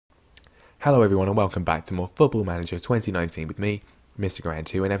Hello everyone and welcome back to more Football Manager 2019 with me, Mr. Grant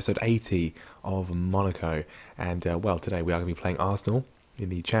 2, in episode 80 of Monaco. And well, today we are going to be playing Arsenal in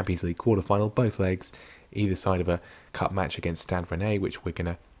the Champions League quarter-final, both legs, either side of a cup match against Stade Rennais, which we're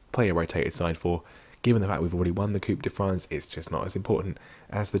going to play a rotated side for. Given the fact we've already won the Coupe de France, it's just not as important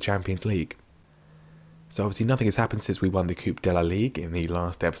as the Champions League. So obviously nothing has happened since we won the Coupe de la Ligue in the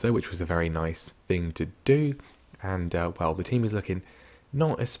last episode, which was a very nice thing to do. And well, the team is looking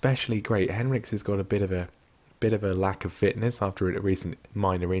not especially great. Henriks has got a bit of a lack of fitness after a recent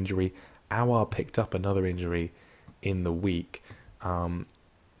minor injury. Aouar picked up another injury in the week. To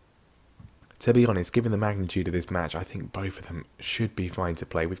be honest, given the magnitude of this match, I think both of them should be fine to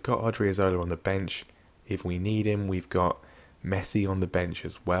play. We've got Odriozola on the bench if we need him. We've got Messi on the bench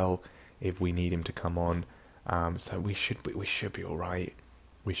as well if we need him to come on. So we should be all right.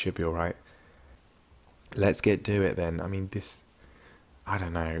 We should be all right. Let's get to it then. I mean, I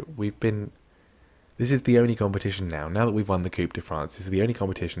don't know. This is the only competition now. Now that we've won the Coupe de France, this is the only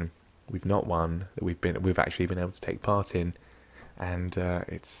competition we've not won that we've actually been able to take part in, and I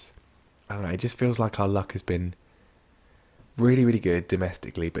don't know. It just feels like our luck has been really, really good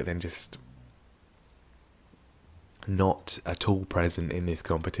domestically, but then just not at all present in this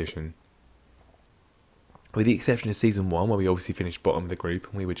competition. With the exception of season 1, where we obviously finished bottom of the group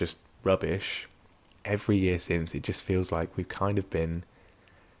and we were just rubbish. Every year since, it just feels like we've kind of been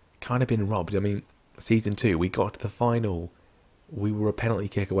robbed. I mean, season 2, we got to the final. We were a penalty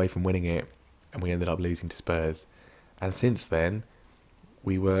kick away from winning it, and we ended up losing to Spurs. And since then,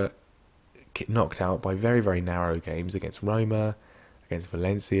 we were knocked out by very, very narrow games against Roma, against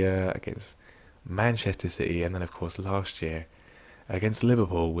Valencia, against Manchester City, and then, of course, last year against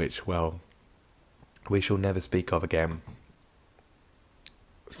Liverpool, which, well, we shall never speak of again.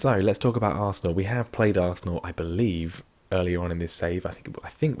 So, let's talk about Arsenal. We have played Arsenal, I believe, earlier on in this save. I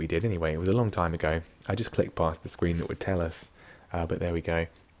think we did anyway. It was a long time ago. I just clicked past the screen that would tell us. But there we go.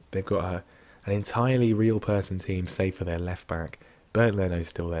 They've got an entirely real person team, save for their left back. Bernd Leno's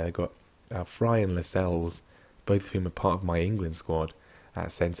still there. They've got Fry and Lascelles, both of whom are part of my England squad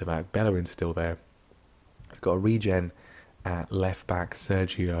at centre back. Bellerin's still there. I've got a regen at left back,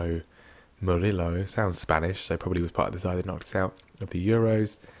 Sergio Murillo. Sounds Spanish, so probably was part of the side that knocked us out of the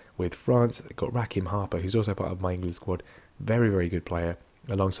Euros. With France, they've got Raheem Harper, who's also part of my England squad. Very, very good player,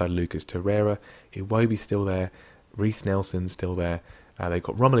 alongside Lucas Torreira. Iwobi's still there. Reece Nelson's still there. They've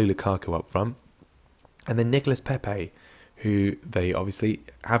got Romelu Lukaku up front. And then Nicolas Pepe, who they obviously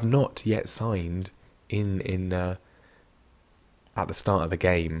have not yet signed in at the start of the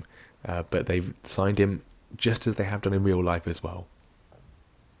game. But they've signed him just as they have done in real life as well.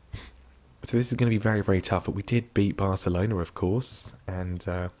 So this is going to be very, very tough. But we did beat Barcelona, of course. And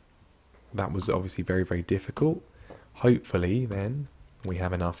that was obviously very, very difficult. Hopefully, then, we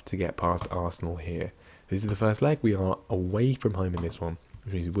have enough to get past Arsenal here. This is the first leg. We are away from home in this one,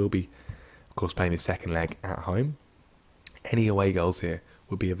 which means we'll be, of course, playing the second leg at home. Any away goals here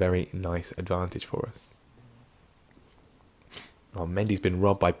would be a very nice advantage for us. Oh, Mendy's been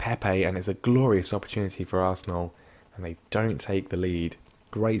robbed by Pepe, and it's a glorious opportunity for Arsenal, and they don't take the lead.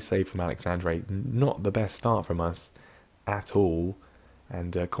 Great save from Alexandre. Not the best start from us at all.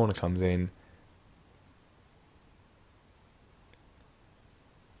 And corner comes in.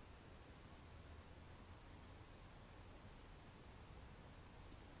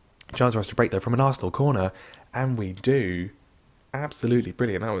 Chance for us to break though from an Arsenal corner, and we do. Absolutely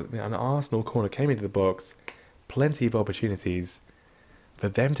brilliant. That was an Arsenal corner, came into the box, plenty of opportunities for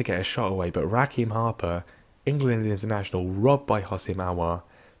them to get a shot away, but Raheem Harper, England international, robbed by Hossein Aouar,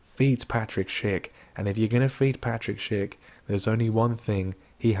 feeds Patrick Schick, and if you're going to feed Patrick Schick, there's only one thing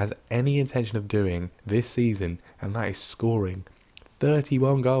he has any intention of doing this season, and that is scoring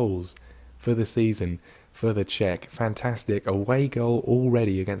 31 goals for the season. For the Czech. Fantastic away goal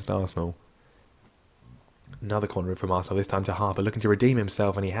already against Arsenal. Another corner from Arsenal, this time to Harper, looking to redeem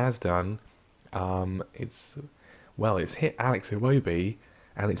himself, and he has done. It's hit Alex Iwobi,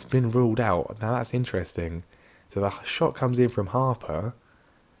 and it's been ruled out. Now that's interesting. So the shot comes in from Harper,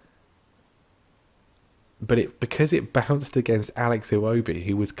 but because it bounced against Alex Iwobi,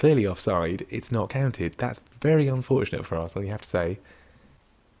 who was clearly offside, it's not counted. That's very unfortunate for us, you have to say.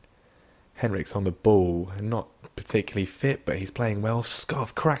 Henriks on the ball, not particularly fit, but he's playing well.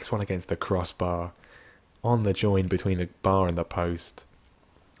 Skov cracks one against the crossbar on the join between the bar and the post.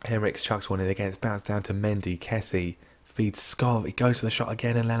 Henriks chucks one in against, bounce down to Mendy. Kessie feeds Skov. He goes for the shot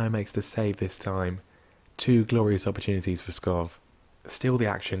again, and Leno makes the save this time. Two glorious opportunities for Skov. Still the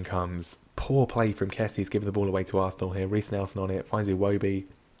action comes. Poor play from Kessie. He's given the ball away to Arsenal here. Reece Nelson on it, finds Iwobi.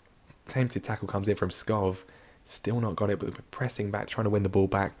 Tempted tackle comes in from Skov. Still not got it, but we're pressing back, trying to win the ball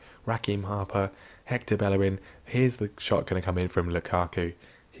back. Raheem Harper, Hector Bellerin. Here's the shot going to come in from Lukaku.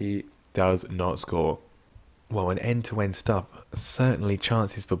 He does not score. Well, an end-to-end stuff. Certainly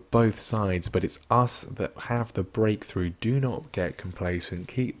chances for both sides, but it's us that have the breakthrough. Do not get complacent.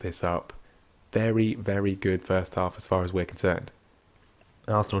 Keep this up. Very, very good first half as far as we're concerned.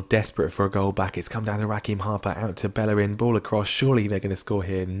 Arsenal desperate for a goal back. It's come down to Raheem Harper, out to Bellerin, ball across. Surely they're going to score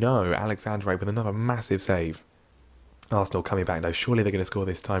here. No, Alexandre with another massive save. Arsenal coming back though. Surely they're going to score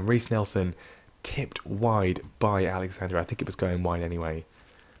this time. Reece Nelson tipped wide by Alexandre. I think it was going wide anyway.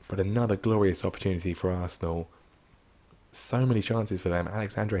 But another glorious opportunity for Arsenal. So many chances for them.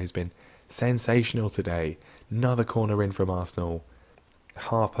 Alexandre has been sensational today. Another corner in from Arsenal.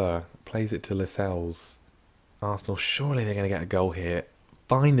 Harper plays it to Lascelles. Arsenal, surely they're going to get a goal here.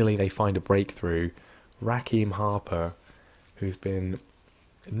 Finally, they find a breakthrough. Raheem Harper, who's been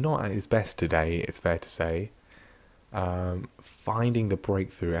not at his best today, it's fair to say, finding the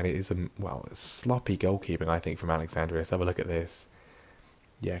breakthrough, and it is sloppy goalkeeping, I think, from Alexandre. Let's have a look at this.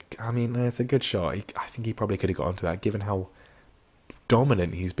 Yeah, I mean, it's a good shot. I think he probably could have got onto that, given how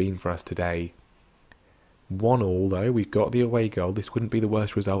dominant he's been for us today. 1-1 though. We've got the away goal. This wouldn't be the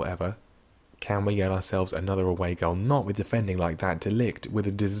worst result ever. Can we get ourselves another away goal? Not with defending like that. De Ligt with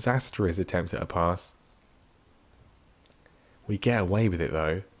a disastrous attempt at a pass. We get away with it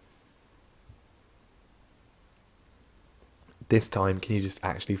though. This time, can you just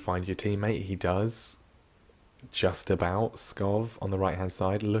actually find your teammate? He does. Just about. Skov on the right hand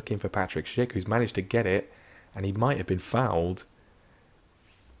side looking for Patrick Schick, who's managed to get it, and he might have been fouled.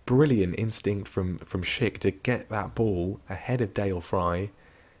 Brilliant instinct from Schick to get that ball ahead of Dale Fry.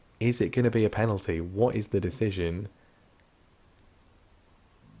 Is it going to be a penalty? What is the decision?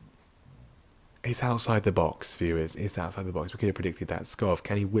 It's outside the box, viewers. It's outside the box. We could have predicted that. Skov,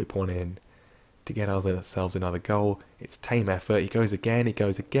 can he whip one in to get ourselves another goal? It's tame effort. He goes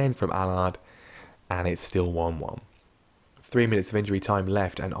again from Allard, and it's still 1-1. 3 minutes of injury time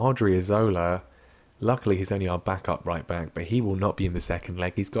left, and Odriozola, luckily he's only our backup right back, but he will not be in the second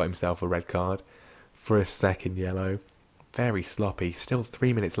leg. He's got himself a red card for a second yellow. Very sloppy. Still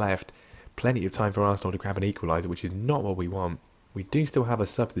 3 minutes left. Plenty of time for Arsenal to grab an equaliser, which is not what we want. We do still have a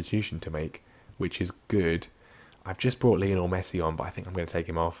substitution to make, which is good. I've just brought Lionel Messi on, but I think I'm going to take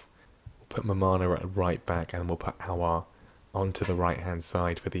him off. We'll put Mamana at right back, and we'll put Aouar onto the right-hand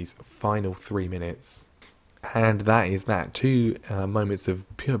side for these final 3 minutes. And that is that. 2 moments of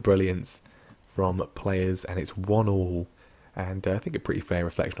pure brilliance from players, and it's 1-1. And I think a pretty fair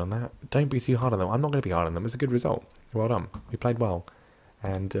reflection on that. Don't be too hard on them. I'm not going to be hard on them. It's a good result. Well done. We played well.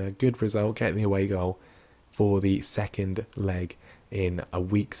 And good result, getting the away goal for the second leg in a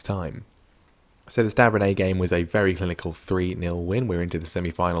week's time. So the Stade Rennais game was a very clinical 3-0 win. We're into the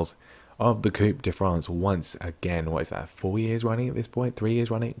semi-finals of the Coupe de France once again. What is that, 4 years running at this point? 3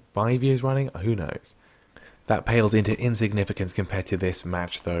 years running? 5 years running? Who knows? That pales into insignificance compared to this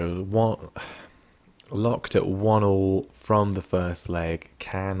match though. Locked at 1-1 from the first leg.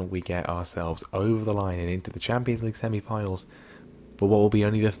 Can we get ourselves over the line and into the Champions League semi-finals for what will be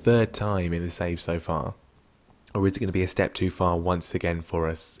only the 3rd time in the save so far? Or is it going to be a step too far once again for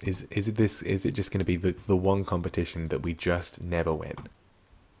us? Is it just going to be the one competition that we just never win?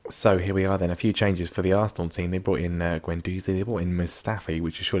 So here we are then. A few changes for the Arsenal team. They brought in Guendouzi, they brought in Mustafi,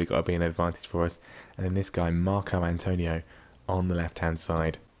 which has surely got to be an advantage for us. And then this guy, Marco Antonio, on the left-hand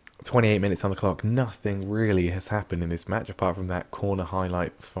side. 28 minutes on the clock. Nothing really has happened in this match apart from that corner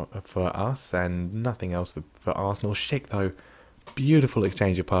highlight for us, and nothing else for Arsenal. Schick though, beautiful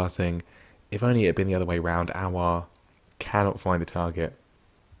exchange of passing. If only it had been the other way round. Aouar cannot find the target.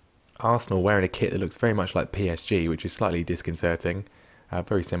 Arsenal wearing a kit that looks very much like PSG, which is slightly disconcerting.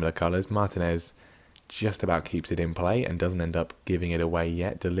 Very similar colours. Martinez just about keeps it in play and doesn't end up giving it away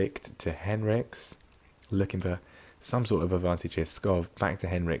yet. De Ligt to Henriks, looking for some sort of advantage here. Skov back to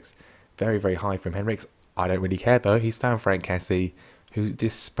Henriks. Very, very high from Henriks. I don't really care though. He's found Frank Kessie, who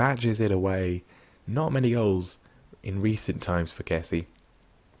dispatches it away. Not many goals in recent times for Kessie.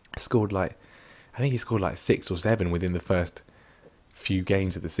 I think he scored like 6 or 7 within the first few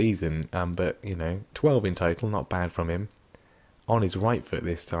games of the season. But, you know, 12 in total. Not bad from him. On his right foot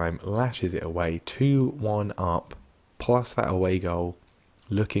this time. Lashes it away. 2-1 up. Plus that away goal.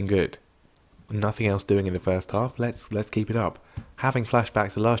 Looking good. Nothing else doing in the first half. Let's keep it up. Having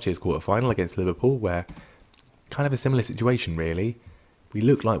flashbacks to last year's quarter-final against Liverpool, where kind of a similar situation really. We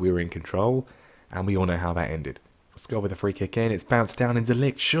looked like we were in control, and we all know how that ended. Scott with a free kick in. It's bounced down into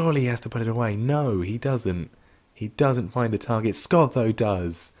Ligt. Surely he has to put it away. No, he doesn't. He doesn't find the target. Scott though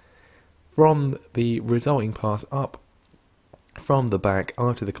does. From the resulting pass up from the back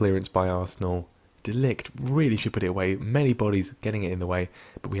after the clearance by Arsenal. Delict really should put it away. Many bodies getting it in the way,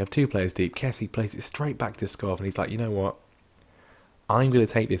 but we have 2 players deep. Kessie plays it straight back to Skov, and he's like, you know what? I'm going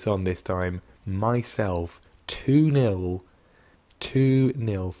to take this on this time myself. 2-0,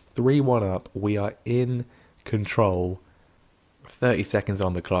 2-0, 3-1 up. We are in control. 30 seconds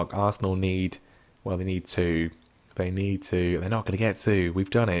on the clock. Arsenal need, well, they need 2. They need 2. They're not going to get 2. We've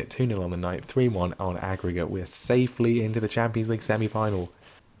done it. 2-0 on the night, 3-1 on aggregate. We're safely into the Champions League semi-final.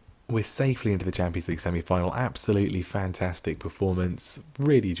 We're safely into the Champions League semi-final. Absolutely fantastic performance.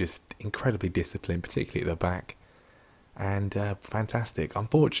 Really just incredibly disciplined, particularly at the back. And fantastic.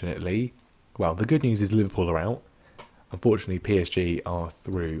 Unfortunately, well, the good news is Liverpool are out. Unfortunately, PSG are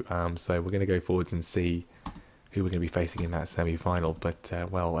through. So we're going to go forwards and see who we're going to be facing in that semi-final. But,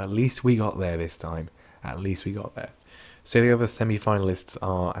 well, at least we got there this time. At least we got there. So the other semi-finalists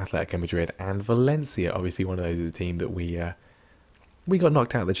are Atletico Madrid and Valencia. Obviously, one of those is a team that we got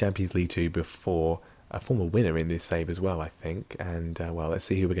knocked out of the Champions League to before. A former winner in this save as well, I think. And, well, let's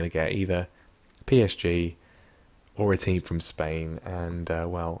see who we're going to get. Either PSG or a team from Spain. And,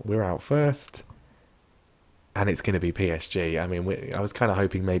 well, we're out first. And it's going to be PSG. I mean, I was kind of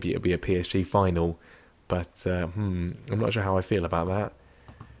hoping maybe it would be a PSG final. But, I'm not sure how I feel about that.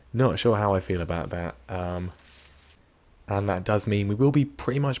 Not sure how I feel about that. And that does mean we will be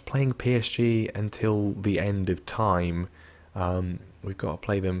pretty much playing PSG until the end of time. We've got to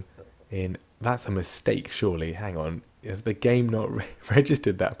play them in... That's a mistake, surely. Hang on. Has the game not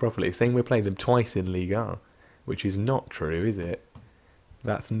registered that properly? It's saying we're playing them twice in Ligue 1, which is not true, is it?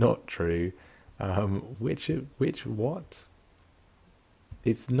 That's not true. Which what?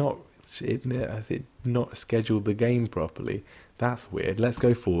 It's not... Has it not scheduled the game properly? That's weird. Let's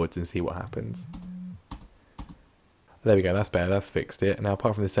go forwards and see what happens. There we go. That's better. That's fixed it. Now,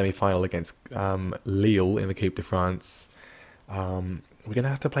 apart from the semi-final against Lille in the Coupe de France, we're going to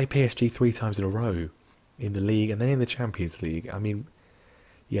have to play PSG 3 times in a row in the league and then in the Champions League. I mean,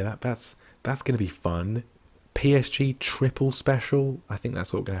 yeah, that's going to be fun. PSG triple special. I think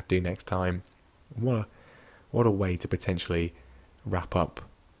that's what we're going to have to do next time. What a way to potentially wrap up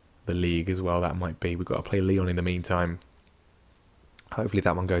the league as well. That might be. We've got to play Lyon in the meantime. Hopefully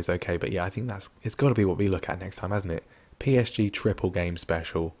that one goes okay. But yeah, I think it's got to be what we look at next time, hasn't it? PSG triple game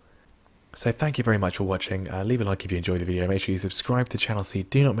special. So thank you very much for watching. Leave a like if you enjoyed the video. Make sure you subscribe to the channel so you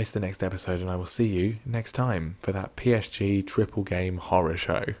do not miss the next episode. And I will see you next time for that PSG triple game horror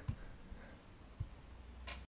show.